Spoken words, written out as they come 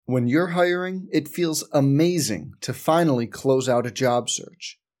When you're hiring, it feels amazing to finally close out a job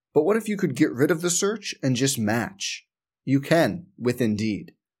search. But what if you could get rid of the search and just match? You can with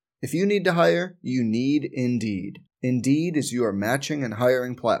Indeed. If you need to hire, you need Indeed. Indeed is your matching and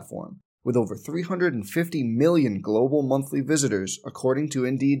hiring platform. With over 350 million global monthly visitors, according to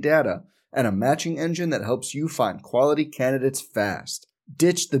Indeed data, and a matching engine that helps you find quality candidates fast.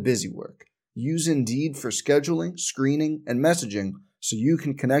 Ditch the busy work. Use Indeed for scheduling, screening, and messaging so you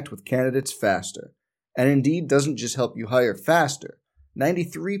can connect with candidates faster. And Indeed doesn't just help you hire faster.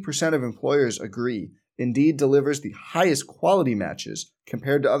 93% of employers agree Indeed delivers the highest quality matches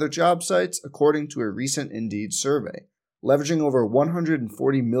compared to other job sites, according to a recent Indeed survey. Leveraging over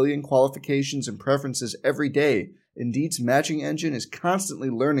 140 million qualifications and preferences every day, Indeed's matching engine is constantly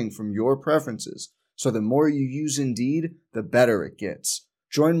learning from your preferences, so the more you use Indeed, the better it gets.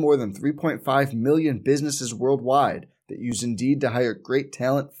 Join more than 3.5 million businesses worldwide that use Indeed to hire great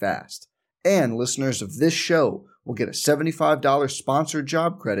talent fast. And listeners of this show will get a $75 sponsored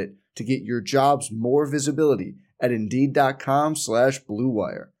job credit to get your jobs more visibility at Indeed.com/Blue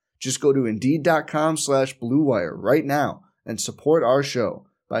Wire. Just go to Indeed.com/Blue Wire right now and support our show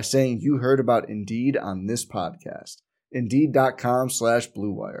by saying you heard about Indeed on this podcast.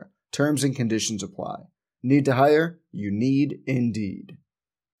 Indeed.com/Blue Wire. Terms and conditions apply. Need to hire? You need Indeed.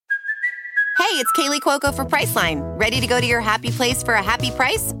 Hey, it's Kaylee Cuoco for Priceline. Ready to go to your happy place for a happy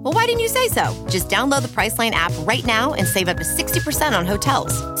price? Well, why didn't you say so? Just download the Priceline app right now and save up to 60% on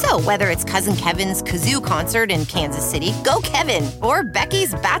hotels. So whether it's Cousin Kevin's Kazoo Concert in Kansas City, go Kevin, or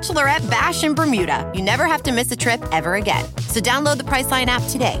Becky's Bachelorette Bash in Bermuda, you never have to miss a trip ever again. So download the Priceline app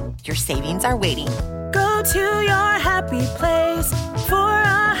today. Your savings are waiting. Go to your happy place for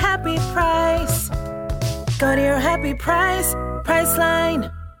a happy price. Go to your happy price,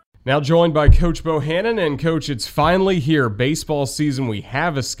 Priceline. Now joined by Coach Bohannon. And Coach, it's finally here. Baseball season. We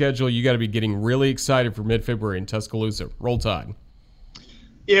have a schedule. You got to be getting really excited for mid-February in Tuscaloosa. Roll Tide.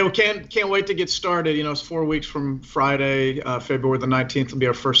 Yeah, we can't wait to get started. You know, it's 4 weeks from Friday, February the 19th will be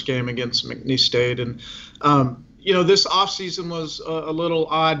our first game against McNeese State. And, you know, this offseason was a little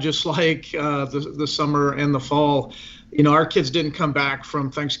odd, just like the summer and the fall. You know, our kids didn't come back from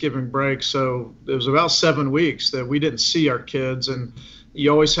Thanksgiving break, so it was about 7 weeks that we didn't see our kids. And you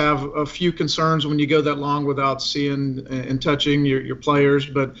always have a few concerns when you go that long without seeing and touching your players.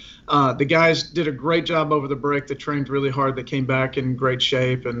 But the guys did a great job over the break. They trained really hard. They came back in great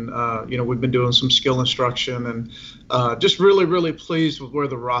shape. And, you know, we've been doing some skill instruction and just really, really pleased with where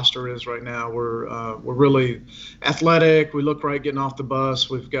the roster is right now. We're really athletic. We look right getting off the bus.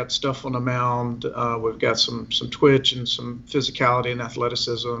 We've got stuff on the mound. We've got some twitch and some physicality and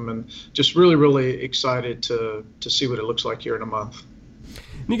athleticism, and just really, really excited to see what it looks like here in a month.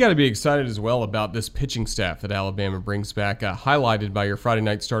 And you got to be excited as well about this pitching staff that Alabama brings back, highlighted by your Friday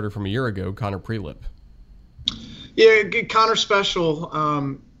night starter from a year ago, Connor Prelip. Yeah, Connor's special.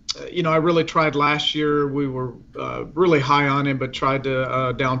 You know, I really tried last year. We were really high on him, but tried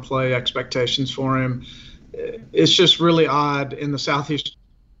to downplay expectations for him. It's just really odd in the Southeastern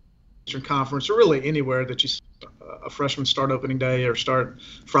Conference, or really anywhere, that you see a freshman start opening day or start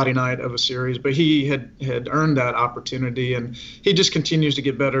Friday night of a series. But he had earned that opportunity, and he just continues to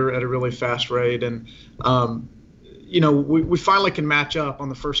get better at a really fast rate. And, you know, we finally can match up on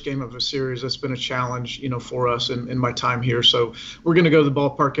the first game of a series. That's been a challenge, you know, for us in my time here. So we're going to go to the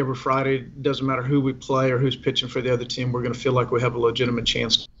ballpark every Friday. It doesn't matter who we play or who's pitching for the other team. We're going to feel like we have a legitimate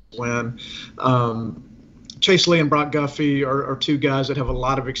chance to win. Chase Lee and Brock Guffey are two guys that have a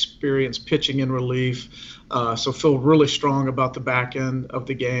lot of experience pitching in relief, so feel really strong about the back end of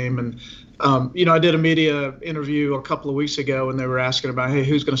the game. And, you know, I did a media interview a couple of weeks ago, and they were asking about, hey,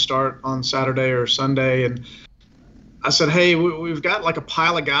 who's going to start on Saturday or Sunday? And I said, hey, we've got like a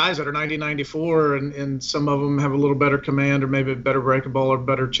pile of guys that are 90-94, and some of them have a little better command or maybe a better breaking ball or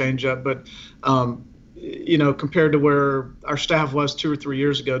better changeup. But, you know, compared to where our staff was 2 or 3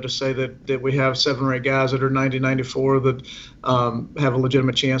 years ago, to say that we have 7 or 8 guys that are 90-94 that have a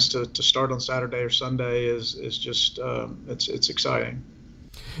legitimate chance to start on Saturday or Sunday is just it's exciting.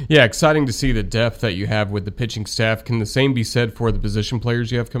 Yeah, exciting to see the depth that you have with the pitching staff. Can the same be said for the position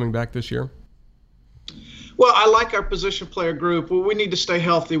players you have coming back this year? Well, I like our position player group. We need to stay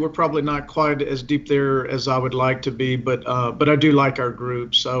healthy. We're probably not quite as deep there as I would like to be, but I do like our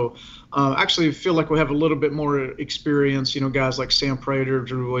group. So actually feel like we have a little bit more experience. You know, guys like Sam Prater,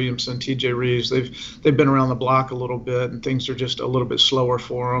 Drew Williamson, TJ Reeves, they've been around the block a little bit, and things are just a little bit slower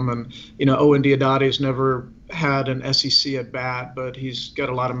for them. And, you know, Owen Diodati has never had an SEC at bat, but he's got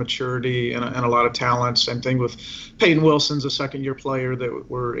a lot of maturity and a lot of talent. Same thing with Peyton Wilson's a second-year player that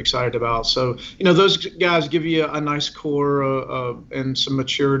we're excited about. So, those guys give you a nice core and some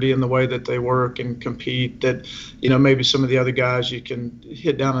maturity in the way that they work and compete that, maybe some of the other guys you can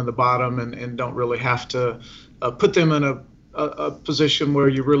hit down in the bottom and don't really have to put them in a position where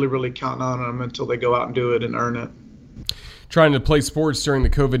you're really, really counting on them until they go out and do it and earn it. Trying to play sports during the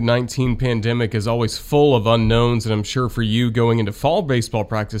COVID-19 pandemic is always full of unknowns, and I'm sure for you going into fall baseball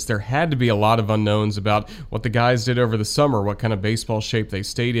practice, there had to be a lot of unknowns about what the guys did over the summer, what kind of baseball shape they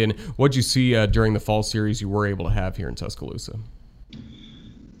stayed in. What did you see during the fall series you were able to have here in Tuscaloosa?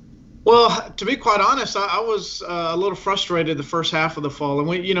 Well, to be quite honest, I was a little frustrated the first half of the fall,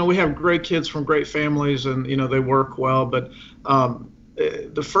 and we have great kids from great families, and they work well, but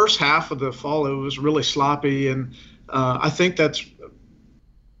the first half of the fall it was really sloppy, and I think that's,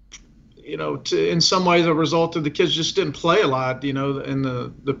 in some ways a result of the kids just didn't play a lot, in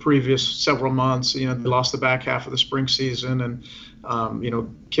the previous several months. They lost the back half of the spring season, and,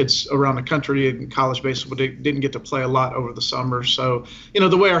 kids around the country in college baseball didn't get to play a lot over the summer. So,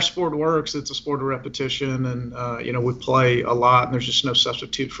 the way our sport works, it's a sport of repetition, and, we play a lot, and there's just no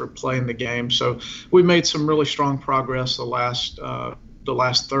substitute for playing the game. So we made some really strong progress the last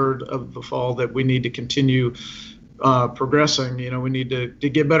third of the fall that we need to continue progressing. We need to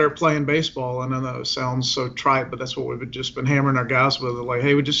get better at playing baseball. I know that sounds so trite, but that's what we've just been hammering our guys with. Like,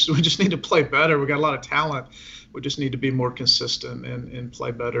 hey, we just need to play better. We got a lot of talent. We just need to be more consistent and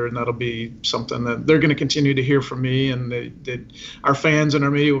play better, and that'll be something that they're going to continue to hear from me, and our fans and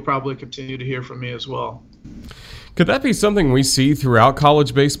our media will probably continue to hear from me as well. Could that be something we see throughout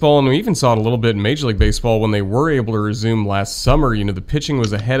college baseball? And we even saw it a little bit in Major League Baseball when they were able to resume last summer. The pitching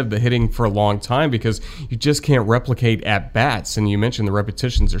was ahead of the hitting for a long time because you just can't replicate at-bats. And you mentioned the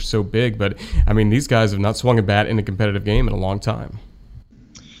repetitions are so big, but, these guys have not swung a bat in a competitive game in a long time.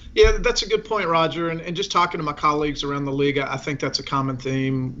 Yeah, that's a good point, Roger. And just talking to my colleagues around the league, I think that's a common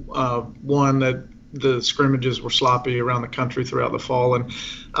theme. One, that the scrimmages were sloppy around the country throughout the fall. And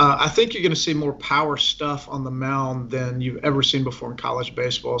I think you're going to see more power stuff on the mound than you've ever seen before in college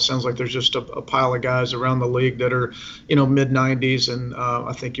baseball. It sounds like there's just a pile of guys around the league that are, mid-90s. And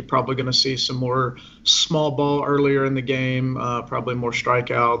I think you're probably going to see some more small ball earlier in the game, probably more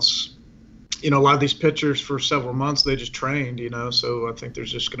strikeouts. A lot of these pitchers for several months, they just trained, so I think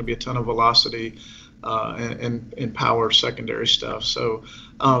there's just going to be a ton of velocity and power secondary stuff. So,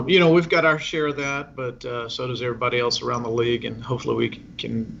 we've got our share of that, but so does everybody else around the league, and hopefully we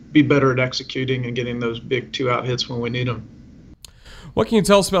can be better at executing and getting those big two-out hits when we need them. What can you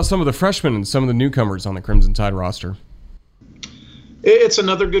tell us about some of the freshmen and some of the newcomers on the Crimson Tide roster? It's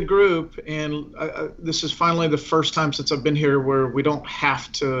another good group, and this is finally the first time since I've been here where we don't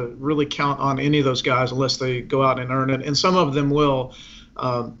have to really count on any of those guys unless they go out and earn it, and some of them will.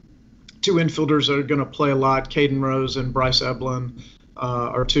 Two infielders are going to play a lot. Caden Rose and Bryce Eblin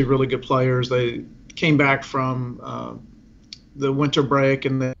are two really good players. They came back from the winter break,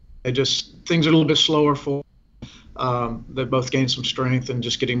 and things are a little bit slower for they both gained some strength and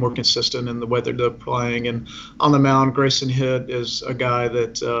just getting more consistent in the way they're playing. And on the mound, Grayson Hitt is a guy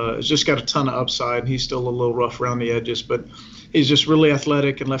that has just got a ton of upside. He's still a little rough around the edges, but he's just really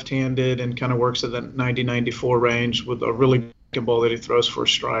athletic and left-handed and kind of works at that 90-94 range with a really good ball that he throws for a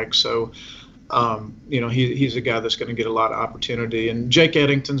strike. So, he's a guy that's going to get a lot of opportunity. And Jake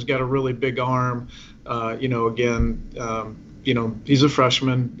Eddington's got a really big arm. He's a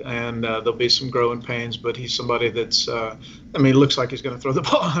freshman, and there'll be some growing pains, but he's somebody that's, it looks like he's going to throw the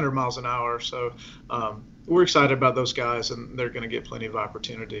ball 100 miles an hour. So we're excited about those guys, and they're going to get plenty of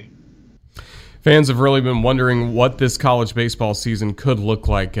opportunity. Fans have really been wondering what this college baseball season could look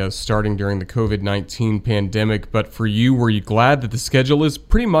like starting during the COVID-19 pandemic. But for you, were you glad that the schedule is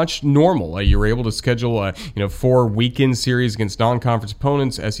pretty much normal? You were able to schedule 4 weekend series against non-conference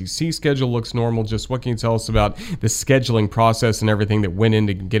opponents. SEC schedule looks normal. Just what can you tell us about the scheduling process and everything that went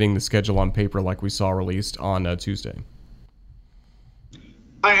into getting the schedule on paper like we saw released on Tuesday?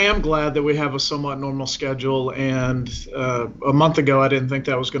 I am glad that we have a somewhat normal schedule, and a month ago I didn't think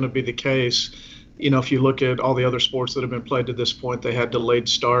that was going to be the case. If you look at all the other sports that have been played to this point, they had delayed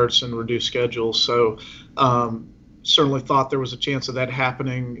starts and reduced schedules. So certainly thought there was a chance of that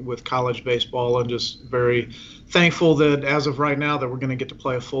happening with college baseball, and just very thankful that as of right now that we're going to get to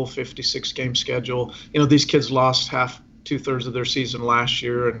play a full 56-game schedule. These kids lost 2/3 of their season last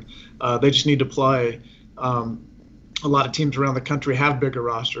year, and they just need to play. a lot of teams around the country have bigger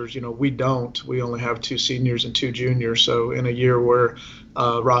rosters. We don't. We only have 2 seniors and 2 juniors. So in a year where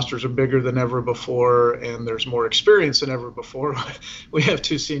rosters are bigger than ever before and there's more experience than ever before, we have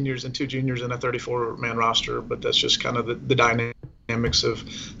 2 seniors and 2 juniors in a 34-man roster. But that's just kind of the dynamics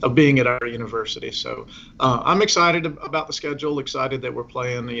of being at our university. So I'm excited about the schedule, excited that we're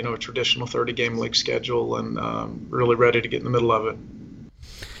playing, a traditional 30-game league schedule, and really ready to get in the middle of it.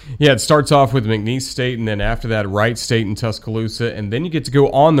 Yeah, it starts off with McNeese State, and then after that, Wright State and Tuscaloosa, and then you get to go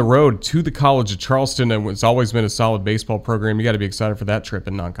on the road to the College of Charleston, and it's always been a solid baseball program. You got to be excited for that trip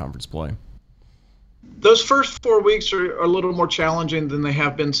in non-conference play. Those first 4 weeks are a little more challenging than they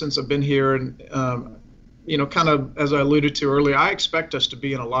have been since I've been here, and kind of as I alluded to earlier, I expect us to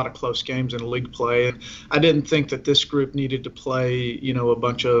be in a lot of close games in league play, and I didn't think that this group needed to play, a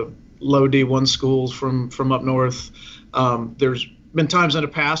bunch of low D1 schools from up north. There's been times in the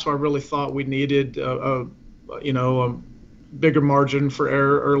past where I really thought we needed a bigger margin for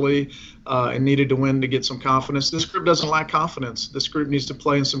error early and needed to win to get some confidence. This group doesn't lack confidence. This group needs to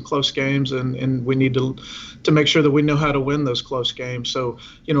play in some close games, and we need to make sure that we know how to win those close games. So,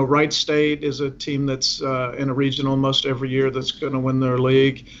 Wright State is a team that's in a regional most every year that's going to win their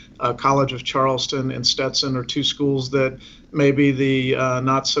league. College of Charleston and Stetson are 2 schools that maybe the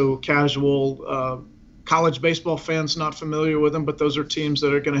not so casual college baseball fans not familiar with them, but those are teams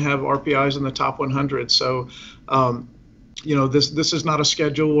that are going to have RPIs in the top 100. So, this is not a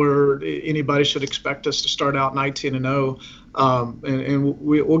schedule where anybody should expect us to start out 19-0. And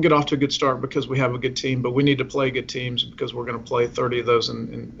we'll get off to a good start because we have a good team, but we need to play good teams because we're going to play 30 of those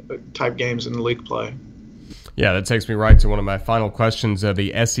in type games in the league play. Yeah, that takes me right to one of my final questions.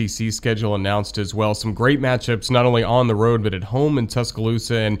 The SEC schedule announced as well. Some great matchups, not only on the road, but at home in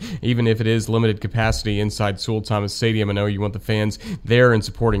Tuscaloosa, and even if it is limited capacity inside Sewell Thomas Stadium, I know you want the fans there and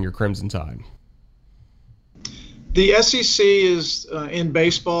supporting your Crimson Tide. The SEC is, in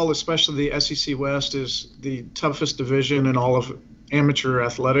baseball, especially the SEC West, is the toughest division in all of amateur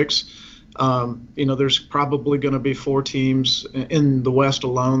athletics. There's probably going to be 4 teams in the West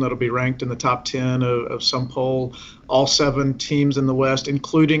alone that'll be ranked in the top 10 of some poll. All 7 teams in the West,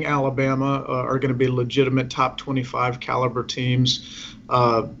 including Alabama, are going to be legitimate top 25 caliber teams.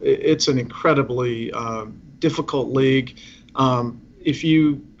 It's an incredibly difficult league. If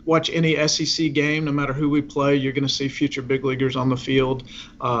you watch any SEC game, no matter who we play, you're going to see future big leaguers on the field.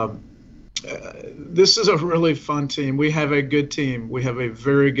 This is a really fun team. We have a good team. We have a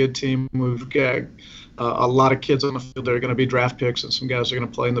very good team. We've got a lot of kids on the field that are going to be draft picks, and some guys are going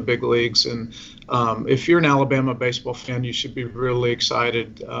to play in the big leagues. And if you're an Alabama baseball fan, you should be really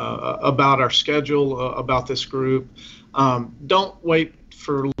excited about our schedule, about this group. Don't wait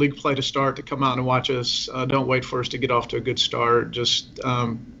for league play to start to come out and watch us. Don't wait for us to get off to a good start. Just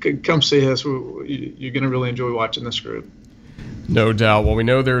come see us. You're going to really enjoy watching this group. No doubt. Well, we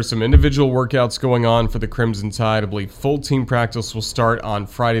know there are some individual workouts going on for the Crimson Tide. I believe full team practice will start on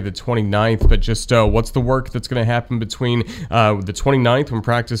Friday the 29th, but just what's the work that's going to happen between the 29th when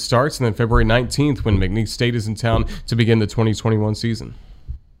practice starts and then February 19th when McNeese State is in town to begin the 2021 season?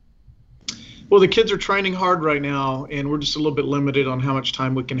 Well, the kids are training hard right now, and we're just a little bit limited on how much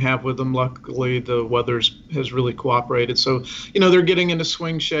time we can have with them. Luckily, the weather has really cooperated. So, they're getting into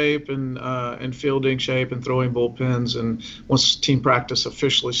swing shape and fielding shape and throwing bullpens. And once team practice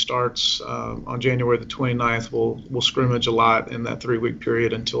officially starts on January the 29th, we'll scrimmage a lot in that 3-week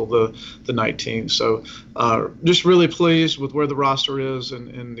period until the 19th. So, just really pleased with where the roster is,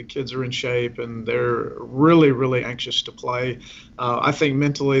 and the kids are in shape, and they're really, really anxious to play. I think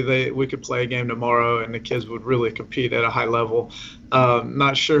mentally we could play a game tomorrow and the kids would really compete at a high level.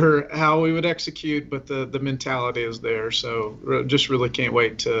 Not sure how we would execute, but the mentality is there. So just really can't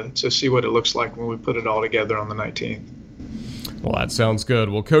wait to see what it looks like when we put it all together on the 19th. Well, that sounds good.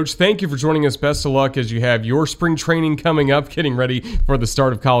 Well, Coach, thank you for joining us. Best of luck as you have your spring training coming up, getting ready for the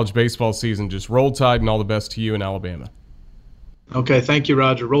start of college baseball season. Just roll Tide, and all the best to you in Alabama. Okay, thank you,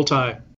 Roger. Roll Tide.